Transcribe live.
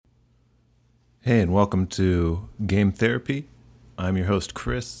Hey, and welcome to Game Therapy. I'm your host,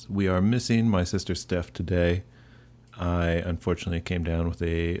 Chris. We are missing my sister, Steph, today. I unfortunately came down with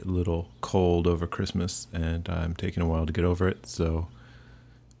a little cold over Christmas, and I'm taking a while to get over it, so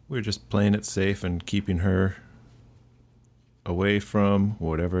we're just playing it safe and keeping her away from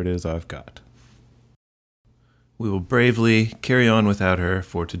whatever it is I've got. We will bravely carry on without her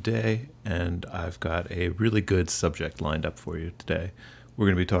for today, and I've got a really good subject lined up for you today. We're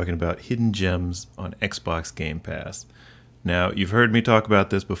going to be talking about hidden gems on Xbox GamePass. Now, you've heard me talk about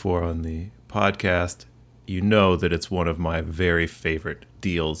this before on the podcast. You know that it's one of my very favorite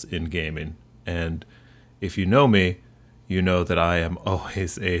deals in gaming. And if you know me, you know that I am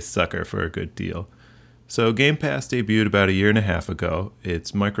always a sucker for a good deal. So Game Pass debuted about a year and a half ago.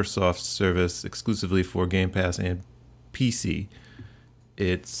 It's Microsoft's service exclusively for Game Pass and PC.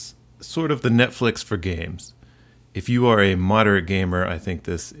 It's sort of the Netflix for games. If you are a moderate gamer, I think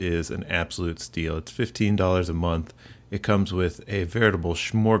this is an absolute steal. It's $15 a month. It comes with a veritable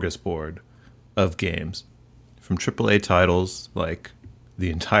smorgasbord of games. From AAA titles like the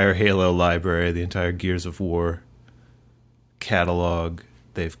entire Halo library, the entire Gears of War catalog.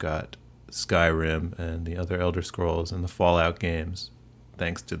 They've got Skyrim and the other Elder Scrolls and the Fallout games,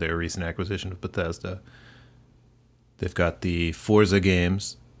 thanks to their recent acquisition of Bethesda. They've got the Forza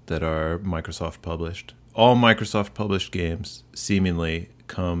games that are Microsoft published. All Microsoft published games seemingly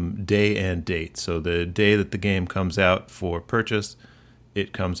come day and date. So the day that the game comes out for purchase,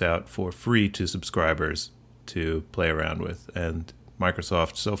 it comes out for free to subscribers to play around with. And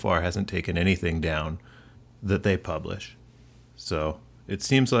Microsoft so far hasn't taken anything down that they publish. So it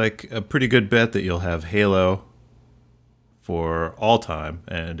seems like a pretty good bet that you'll have Halo for all time.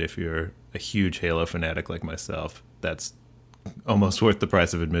 And if you're a huge Halo fanatic like myself, that's almost worth the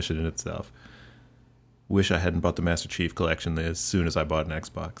price of admission in itself. Wish I hadn't bought the Master Chief Collection as soon as I bought an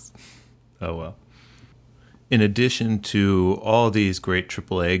Xbox. Oh well. In addition to all these great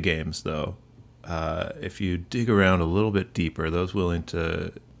AAA games, though, if you dig around a little bit deeper, those willing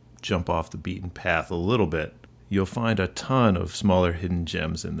to jump off the beaten path a little bit, you'll find a ton of smaller hidden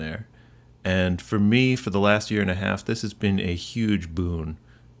gems in there. And for me, for the last year and a half, this has been a huge boon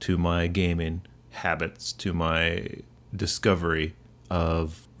to my gaming habits, to my discovery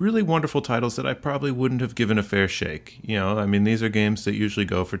of really wonderful titles that I probably wouldn't have given a fair shake. You know, I mean, these are games that usually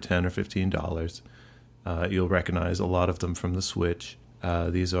go for $10 or $15. You'll recognize a lot of them from the Switch.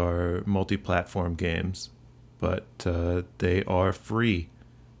 These are multi-platform games, but they are free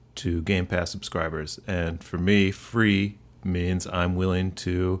to Game Pass subscribers. And for me, free means I'm willing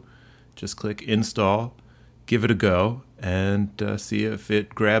to just click install, give it a go, and see if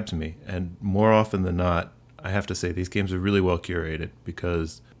it grabs me. And more often than not, I have to say these games are really well curated,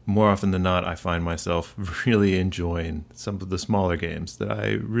 because more often than not, I find myself really enjoying some of the smaller games that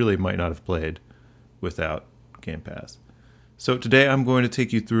I really might not have played without Game Pass. So today I'm going to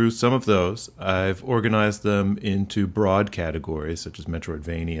take you through some of those. I've organized them into broad categories such as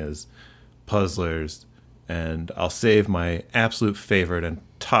Metroidvanias, puzzlers, and I'll save my absolute favorite and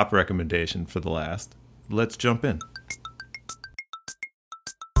top recommendation for the last. Let's jump in.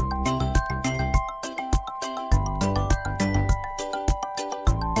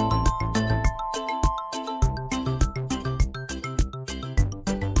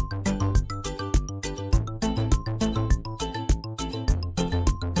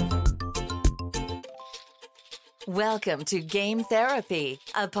 Welcome to Game Therapy,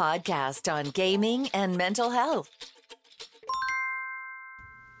 a podcast on gaming and mental health.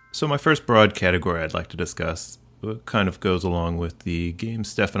 So my first broad category I'd like to discuss kind of goes along with the games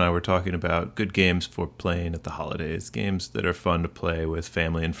Steph and I were talking about, good games for playing at the holidays, games that are fun to play with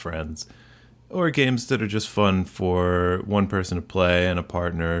family and friends, or games that are just fun for one person to play and a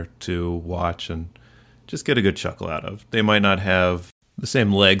partner to watch and just get a good chuckle out of. They might not have the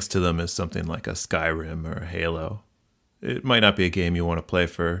same legs to them as something like a Skyrim or a Halo. It might not be a game you want to play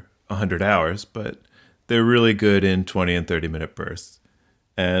for 100 hours, but they're really good in 20 and 30-minute bursts.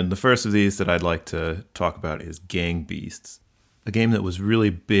 And the first of these that I'd like to talk about is Gang Beasts, a game that was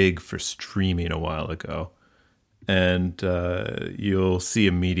really big for streaming a while ago. And you'll see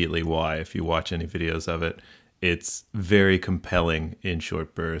immediately why if you watch any videos of it. It's very compelling in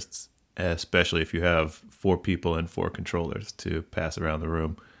short bursts, especially if you have 4 people and 4 controllers to pass around the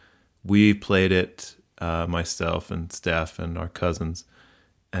room. We played it, myself and Steph and our cousins,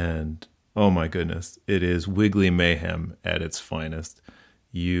 and oh my goodness, it is wiggly mayhem at its finest.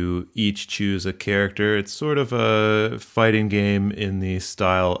 You each choose a character. It's sort of a fighting game in the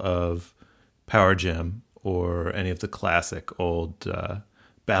style of Power Gem or any of the classic old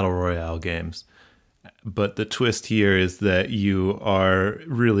Battle Royale games. But the twist here is that you are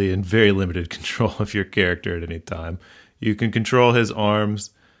really in very limited control of your character at any time. You can control his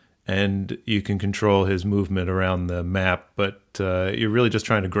arms and you can control his movement around the map, but you're really just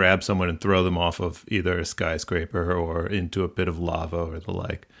trying to grab someone and throw them off of either a skyscraper or into a pit of lava or the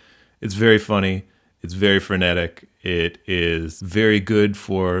like. It's very funny. It's very frenetic. It is very good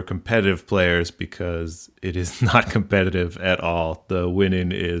for competitive players because it is not competitive at all. The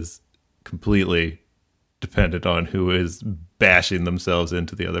winning is completely dependent on who is bashing themselves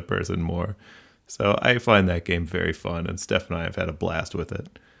into the other person more. So I find that game very fun, and Steph and I have had a blast with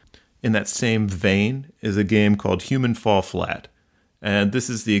it. In that same vein is a game called Human Fall Flat. And this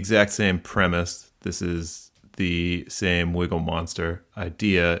is the exact same premise. This is the same Wiggle Monster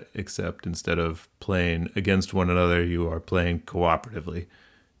idea, except instead of playing against one another, you are playing cooperatively,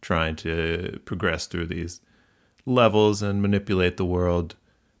 trying to progress through these levels and manipulate the world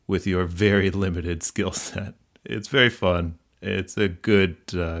with your very limited skill set. It's very fun. It's a good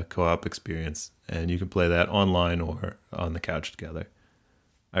co-op experience, and you can play that online or on the couch together.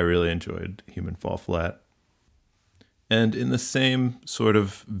 I really enjoyed Human Fall Flat. And in the same sort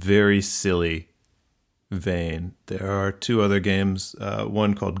of very silly vein, there are two other games,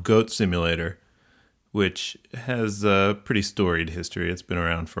 one called Goat Simulator, which has a pretty storied history. It's been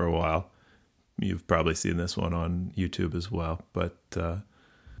around for a while. You've probably seen this one on YouTube as well, but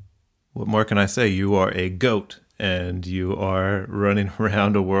what more can I say? You are a goat, and you are running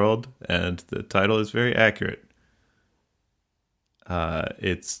around a world, and the title is very accurate.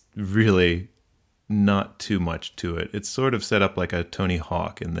 It's really not too much to it. It's sort of set up like a Tony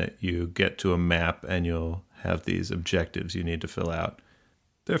Hawk in that you get to a map and you'll have these objectives you need to fill out.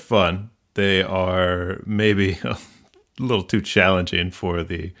 They're fun. They are maybe a little too challenging for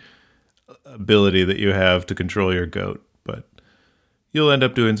the ability that you have to control your goat, but you'll end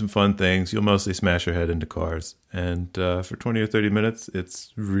up doing some fun things. You'll mostly smash your head into cars. And for 20 or 30 minutes,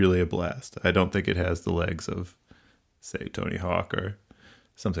 it's really a blast. I don't think it has the legs of, say, Tony Hawk or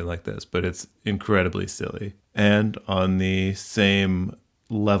something like this, but it's incredibly silly. And on the same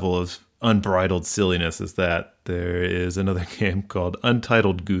level of unbridled silliness as that, there is another game called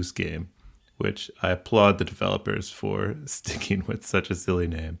Untitled Goose Game, which I applaud the developers for sticking with such a silly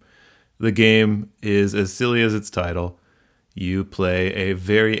name. The game is as silly as its title. You play a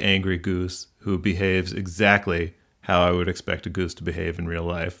very angry goose who behaves exactly how I would expect a goose to behave in real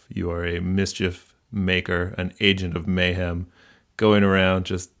life. You are a mischief maker, an agent of mayhem, going around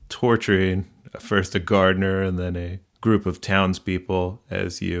just torturing first a gardener and then a group of townspeople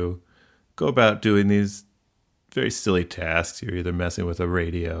as you go about doing these very silly tasks. You're either messing with a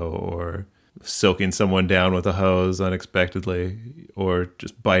radio or soaking someone down with a hose unexpectedly or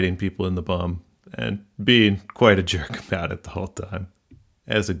just biting people in the bum and being quite a jerk about it the whole time,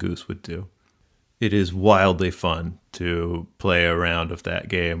 as a goose would do. It is wildly fun to play a round of that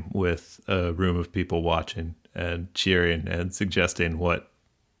game with a room of people watching and cheering and suggesting what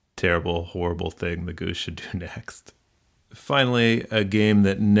terrible, horrible thing the goose should do next. Finally, a game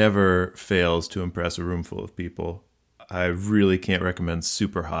that never fails to impress a room full of people. I really can't recommend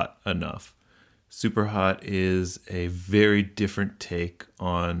Super Hot enough. Super Hot is a very different take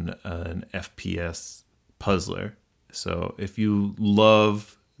on an FPS puzzler. So if you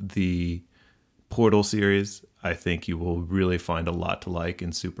love the Portal series, I think you will really find a lot to like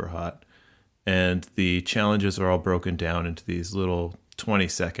in Super Hot. And the challenges are all broken down into these little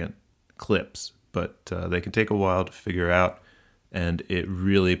 20-second clips, but they can take a while to figure out, and it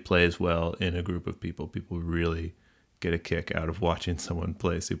really plays well in a group of people. People really get a kick out of watching someone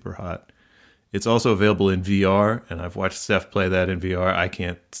play Super Hot. It's also available in VR, and I've watched Steph play that in VR. I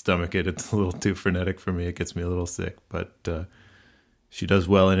can't stomach it. It's a little too frenetic for me. It gets me a little sick, but she does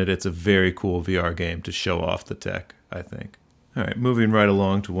well in it. It's a very cool VR game to show off the tech, I think. All right, moving right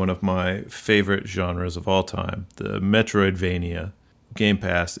along to one of my favorite genres of all time, the Metroidvania.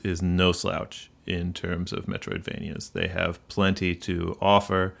 GamePass is no slouch in terms of Metroidvanias. They have plenty to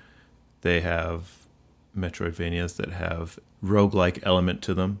offer. They have Metroidvanias that have roguelike element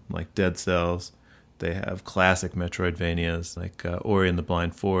to them, like Dead Cells. They have classic Metroidvanias like Ori and the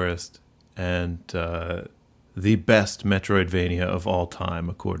Blind Forest, and the best Metroidvania of all time,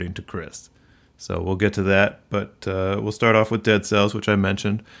 according to Chris. So we'll get to that, but we'll start off with Dead Cells, which I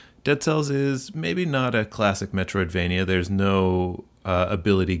mentioned. Dead Cells is maybe not a classic Metroidvania. There's no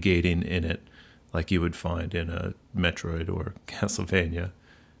ability gating in it like you would find in a Metroid or Castlevania.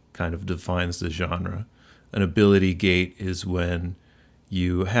 Kind of defines the genre. An ability gate is when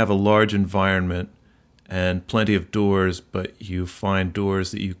you have a large environment and plenty of doors, but you find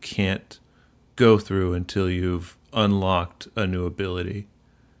doors that you can't go through until you've unlocked a new ability.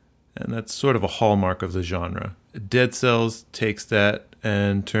 And that's sort of a hallmark of the genre. Dead Cells takes that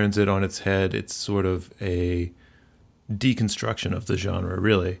and turns it on its head. It's sort of a deconstruction of the genre,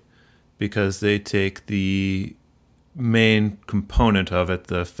 really, because they take the main component of it,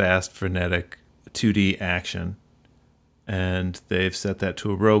 the fast, frenetic 2D action, and they've set that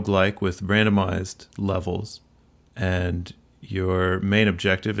to a roguelike with randomized levels. And your main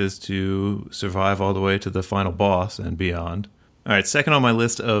objective is to survive all the way to the final boss and beyond. All right, second on my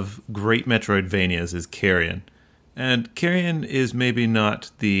list of great Metroidvanias is Carrion. And Carrion is maybe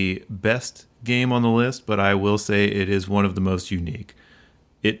not the best game on the list, but I will say it is one of the most unique.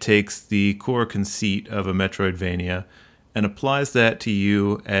 It takes the core conceit of a Metroidvania and applies that to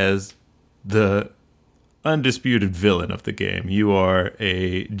you as the undisputed villain of the game. You are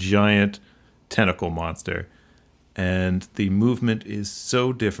a giant tentacle monster, and the movement is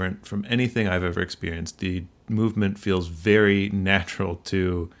so different from anything I've ever experienced. The movement feels very natural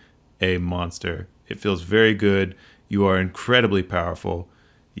to a monster. It feels very good. You are incredibly powerful.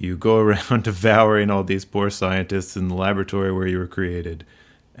 You go around devouring all these poor scientists in the laboratory where you were created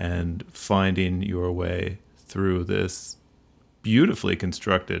and finding your way through this beautifully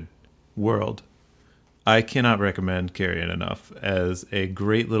constructed world. I cannot recommend Carrion enough as a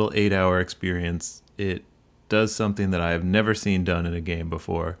great little 8-hour experience. It does something that I have never seen done in a game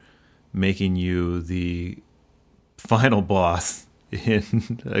before, making you the final boss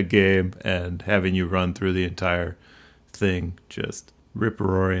in a game and having you run through the entire thing, just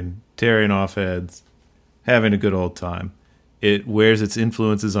rip-roaring, tearing off heads, having a good old time. It wears its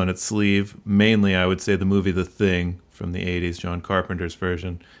influences on its sleeve, mainly I would say the movie The Thing from the 80s, John Carpenter's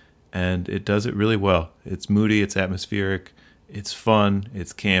version, and it does it really well. It's moody, it's atmospheric, it's fun,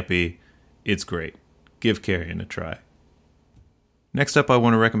 it's campy, it's great. Give Carrion a try. Next up, I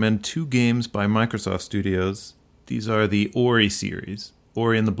want to recommend 2 games by Microsoft Studios. These are the Ori series,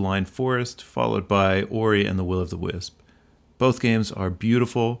 Ori and the Blind Forest, followed by Ori and the Will of the Wisp. Both games are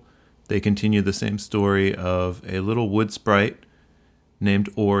beautiful. They continue the same story of a little wood sprite named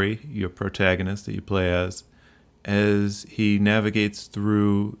Ori, your protagonist that you play as he navigates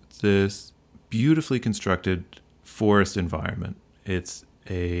through this beautifully constructed forest environment. It's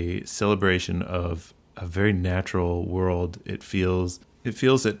a celebration of a very natural world. It feels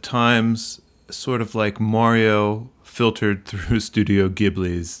at times sort of like Mario filtered through Studio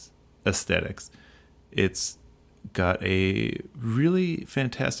Ghibli's aesthetics. It's got a really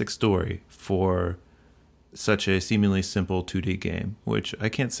fantastic story for such a seemingly simple 2D game, which I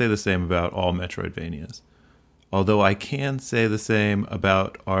can't say the same about all Metroidvanias. Although I can say the same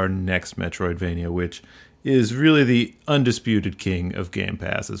about our next Metroidvania, which is really the undisputed king of Game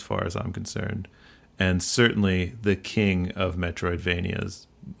Pass as far as I'm concerned, and certainly the king of Metroidvanias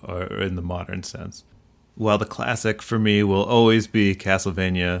in the modern sense. While the classic for me will always be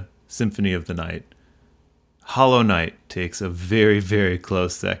Castlevania Symphony of the Night, Hollow Knight takes a very, very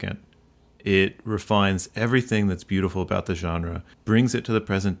close second. It refines everything that's beautiful about the genre, brings it to the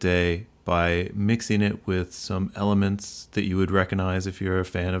present day by mixing it with some elements that you would recognize if you're a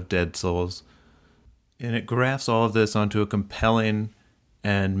fan of Dead Souls. And it grafts all of this onto a compelling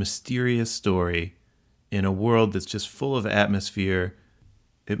and mysterious story in a world that's just full of atmosphere.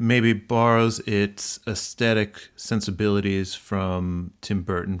 It maybe borrows its aesthetic sensibilities from Tim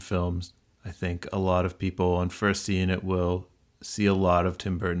Burton films. I think a lot of people on first seeing it will see a lot of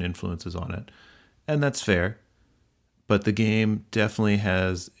Tim Burton influences on it. And that's fair. But the game definitely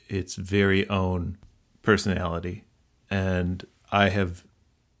has its very own personality. And I have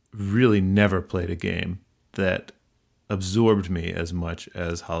really never played a game that absorbed me as much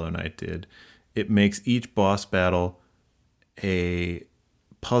as Hollow Knight did. It makes each boss battle a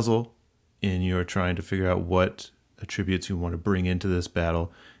puzzle in your trying to figure out what attributes you want to bring into this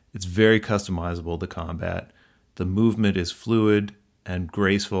battle. It's very customizable, the combat. The movement is fluid and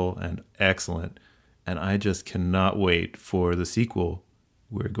graceful and excellent. And I just cannot wait for the sequel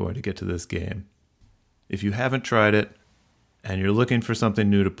we're going to get to this game. If you haven't tried it and you're looking for something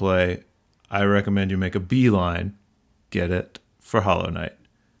new to play, I recommend you make a beeline, get it, for Hollow Knight.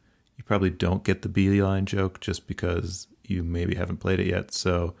 You probably don't get the beeline joke just because you maybe haven't played it yet.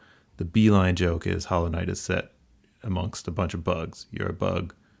 So the beeline joke is Hollow Knight is set amongst a bunch of bugs. You're a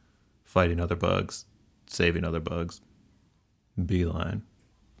bug fighting other bugs, saving other bugs. Beeline.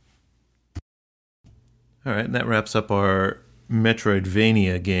 All right, and that wraps up our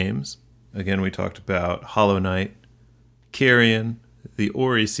Metroidvania games. Again, we talked about Hollow Knight, Carrion, the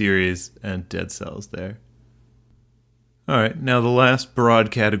Ori series, and Dead Cells there. All right, now the last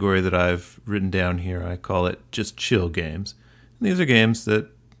broad category that I've written down here, I call it just chill games. And these are games that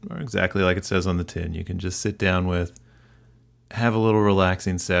are exactly like it says on the tin. You can just sit down with, have a little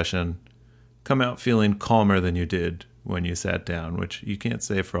relaxing session, come out feeling calmer than you did when you sat down, which you can't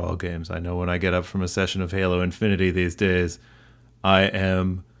say for all games. I know when I get up from a session of Halo Infinity these days, I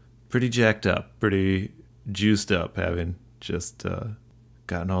am pretty jacked up, pretty juiced up, having just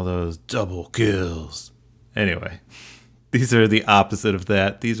gotten all those double kills. Anyway, these are the opposite of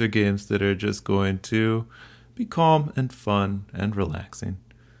that. These are games that are just going to be calm and fun and relaxing.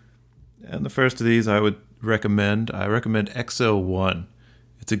 And the first of these I recommend XO 1.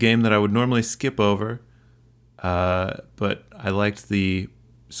 It's a game that I would normally skip over, but I liked the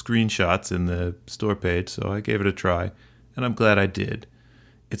screenshots in the store page, so I gave it a try, and I'm glad I did.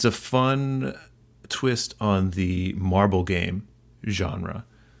 It's a fun twist on the marble game genre,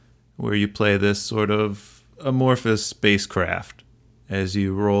 where you play this sort of amorphous spacecraft as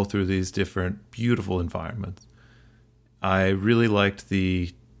you roll through these different beautiful environments. I really liked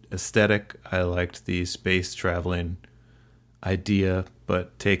the aesthetic. I liked the space traveling idea,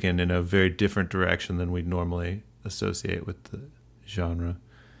 but taken in a very different direction than we'd normally associate with the genre.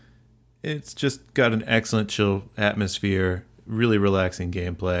 It's just got an excellent chill atmosphere, really relaxing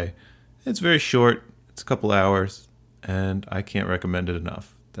gameplay. It's very short. It's a couple hours, and I can't recommend it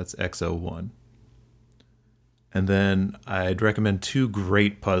enough. That's XO 1. And then I'd recommend 2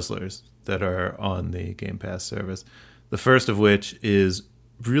 great puzzlers that are on the Game Pass service. The first of which is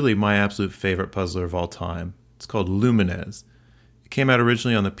really my absolute favorite puzzler of all time. It's called Lumines. It came out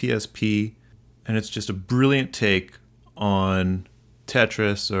originally on the PSP, and it's just a brilliant take on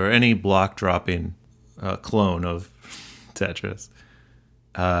Tetris or any block-dropping clone of Tetris.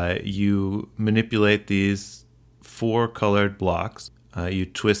 You manipulate these 4 colored blocks. You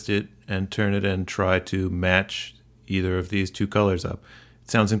twist it and turn it and try to match either of these 2 colors up. It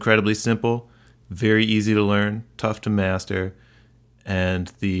sounds incredibly simple, very easy to learn, tough to master,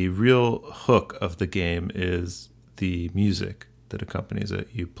 and the real hook of the game is the music that accompanies it.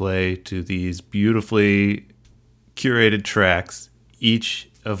 You play to these beautifully curated tracks, each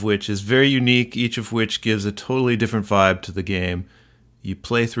of which is very unique, each of which gives a totally different vibe to the game. You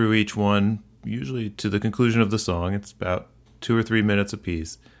play through each one, usually to the conclusion of the song. It's about 2 or 3 minutes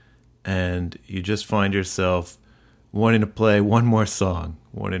apiece. And you just find yourself wanting to play one more song,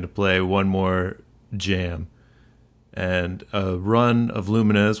 wanting to play one more jam. And a run of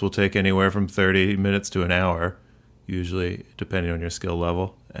Lumines will take anywhere from 30 minutes to an hour, usually, depending on your skill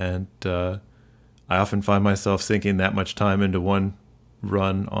level. And I often find myself sinking that much time into one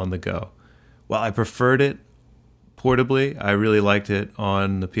run on the go. While I preferred it portably, I really liked it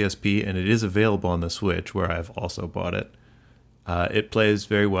on the PSP, and it is available on the Switch, where I've also bought it. It plays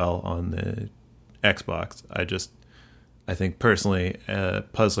very well on the Xbox. I think personally, a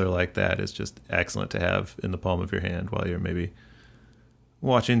puzzler like that is just excellent to have in the palm of your hand while you're maybe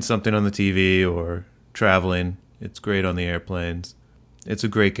watching something on the TV or traveling. It's great on the airplanes. It's a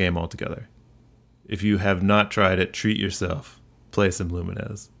great game altogether. If you have not tried it, treat yourself. Play some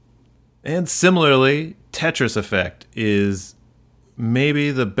Lumines. And similarly, Tetris Effect is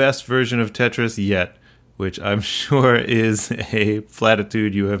maybe the best version of Tetris yet, which I'm sure is a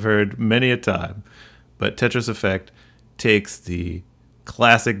platitude you have heard many a time. But Tetris Effect takes the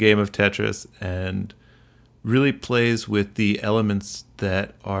classic game of Tetris and really plays with the elements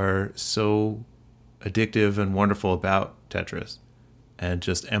that are so addictive and wonderful about Tetris and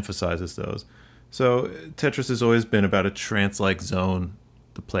just emphasizes those. So Tetris has always been about a trance-like zone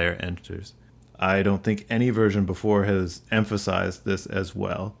the player enters. I don't think any version before has emphasized this as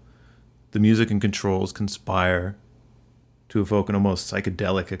well. The music and controls conspire to evoke an almost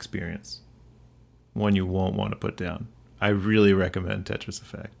psychedelic experience, one you won't want to put down. I really recommend Tetris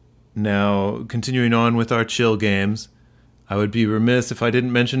Effect. Now, continuing on with our chill games, I would be remiss if I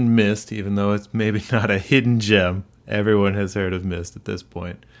didn't mention Myst, even though it's maybe not a hidden gem. Everyone has heard of Myst at this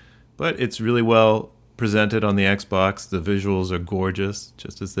point. But it's really well presented on the Xbox. The visuals are gorgeous,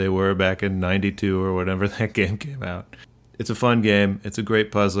 just as they were back in 92 or whenever that game came out. It's a fun game. It's a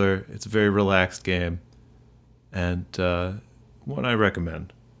great puzzler. It's a very relaxed game. And one I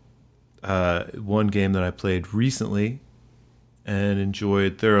recommend. One game that I played recently and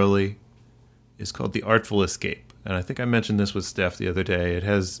enjoyed thoroughly is called The Artful Escape. And I think I mentioned this with Steph the other day. It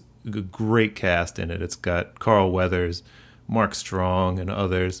has a great cast in it. It's got Carl Weathers, Mark Strong, and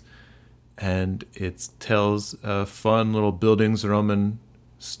others. And it tells a fun little Bildungsroman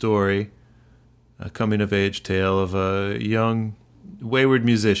story, a coming-of-age tale of a young, wayward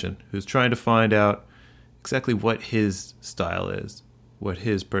musician who's trying to find out exactly what his style is, what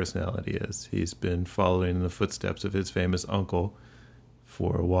his personality is. He's been following in the footsteps of his famous uncle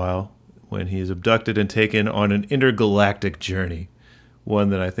for a while when he's abducted and taken on an intergalactic journey, one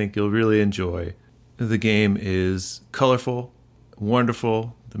that I think you'll really enjoy. The game is colorful,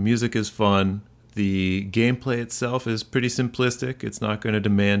 wonderful. The music is fun. The gameplay itself is pretty simplistic. It's not going to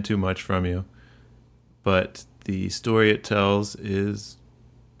demand too much from you. But the story it tells is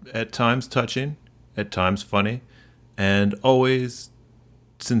at times touching, at times funny, and always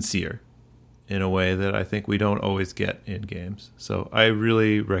sincere in a way that I think we don't always get in games. So I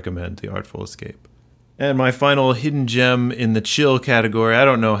really recommend The Artful Escape. And my final hidden gem in the chill category, I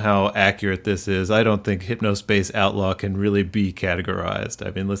don't know how accurate this is. I don't think Hypnospace Outlaw can really be categorized.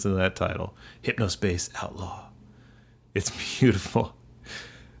 I mean, listen to that title. Hypnospace Outlaw. It's beautiful.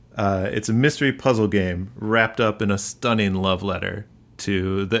 It's a mystery puzzle game wrapped up in a stunning love letter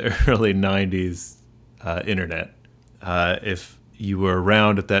to the early 90s internet. If you were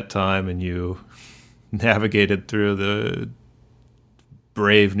around at that time and you navigated through the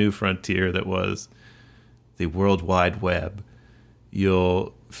brave new frontier that was the World Wide Web,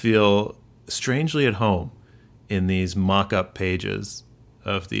 you'll feel strangely at home in these mock-up pages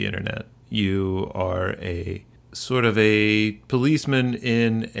of the internet. You are a sort of a policeman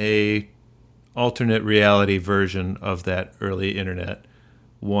in a alternate reality version of that early internet,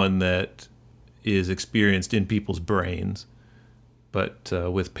 one that is experienced in people's brains, but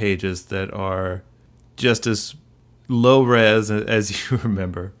with pages that are just as low res as you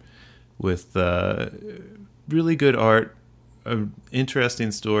remember, with really good art, an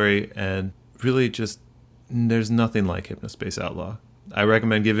interesting story, and really just there's nothing like Hypnospace Outlaw. I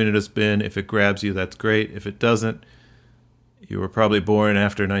recommend giving it a spin. If it grabs you, that's great. If it doesn't, you were probably born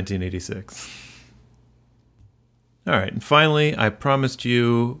after 1986. All right, and finally, I promised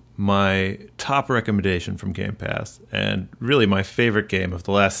you my top recommendation from Game Pass, and really my favorite game of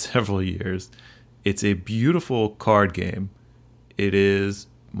the last several years. It's a beautiful card game. It is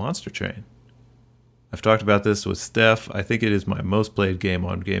Monster Train. I've talked about this with Steph. I think it is my most played game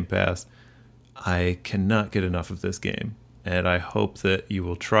on Game Pass. I cannot get enough of this game, and I hope that you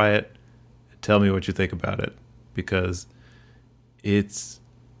will try it and tell me what you think about it, because it's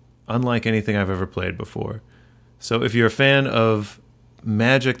unlike anything I've ever played before. So if you're a fan of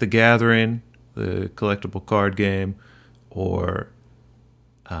Magic the Gathering, the collectible card game, or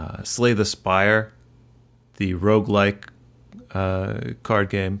Slay the Spire, the roguelike card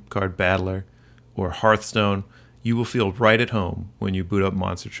game, card battler, or Hearthstone, you will feel right at home when you boot up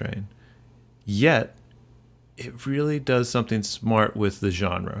Monster Train. Yet, it really does something smart with the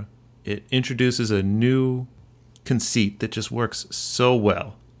genre. It introduces a new conceit that just works so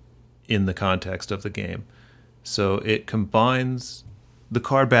well in the context of the game. So it combines the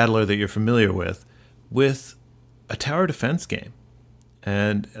card battler that you're familiar with a tower defense game.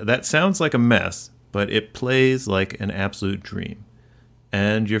 And that sounds like a mess, but it plays like an absolute dream.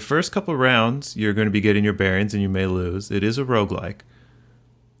 And your first couple rounds, you're going to be getting your bearings and you may lose. It is a roguelike.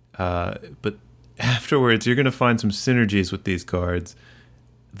 But afterwards, you're going to find some synergies with these cards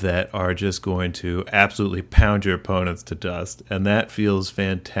that are just going to absolutely pound your opponents to dust. And that feels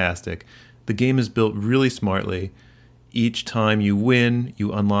fantastic. The game is built really smartly. Each time you win,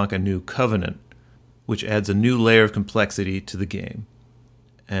 you unlock a new covenant, which adds a new layer of complexity to the game.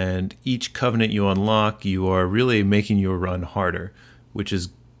 And each covenant you unlock, you are really making your run harder, which is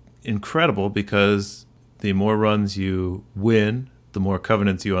incredible because the more runs you win, the more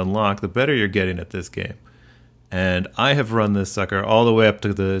covenants you unlock, the better you're getting at this game. And I have run this sucker all the way up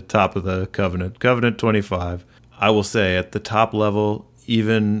to the top of the covenant, Covenant 25. I will say at the top level,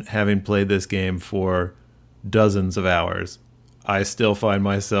 even having played this game for dozens of hours, I still find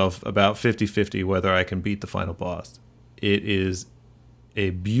myself about 50-50 whether I can beat the final boss. It is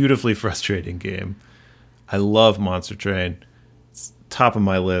a beautifully frustrating game. I love Monster Train. It's top of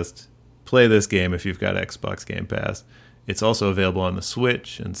my list. Play this game if you've got Xbox Game Pass. It's also available on the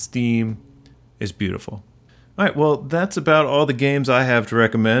Switch and Steam. It's beautiful. All right, well, that's about all the games I have to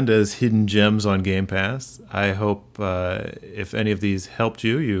recommend as hidden gems on Game Pass. I hope if any of these helped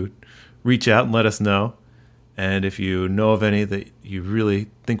you, you reach out and let us know. And if you know of any that you really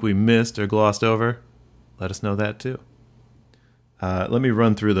think we missed or glossed over, let us know that too. Let me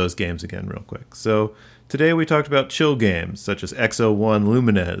run through those games again real quick. So today we talked about chill games such as XO1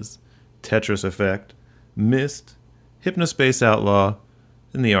 Lumines, Tetris Effect, Myst, Hypnospace Outlaw,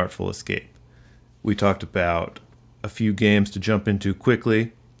 and The Artful Escape. We talked about a few games to jump into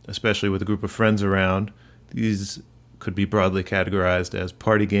quickly, especially with a group of friends around. These could be broadly categorized as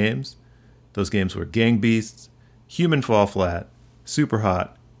party games. Those games were Gang Beasts, Human Fall Flat, Super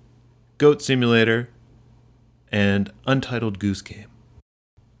Hot, Goat Simulator, and Untitled Goose Game.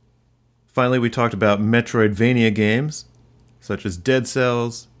 Finally, we talked about Metroidvania games, such as Dead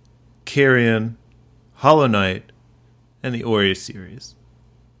Cells, Carrion, Hollow Knight, and the Ori series.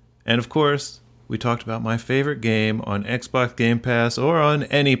 And of course, we talked about my favorite game on Xbox GamePass or on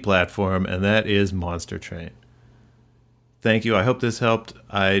any platform, and that is Monster Train. Thank you. I hope this helped.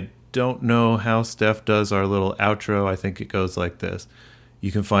 I don't know how Steph does our little outro. I think it goes like this.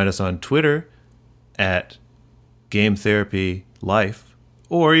 You can find us on Twitter at GameTherapyLife,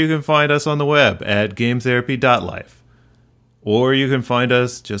 or you can find us on the web at GameTherapy.life. Or you can find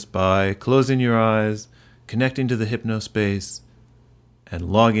us just by closing your eyes, connecting to the hypnospace,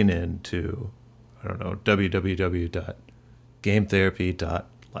 and logging in to,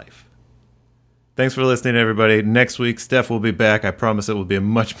 www.gametherapy.life. Thanks for listening, everybody. Next week, Steph will be back. I promise it will be a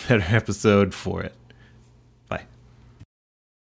much better episode for it.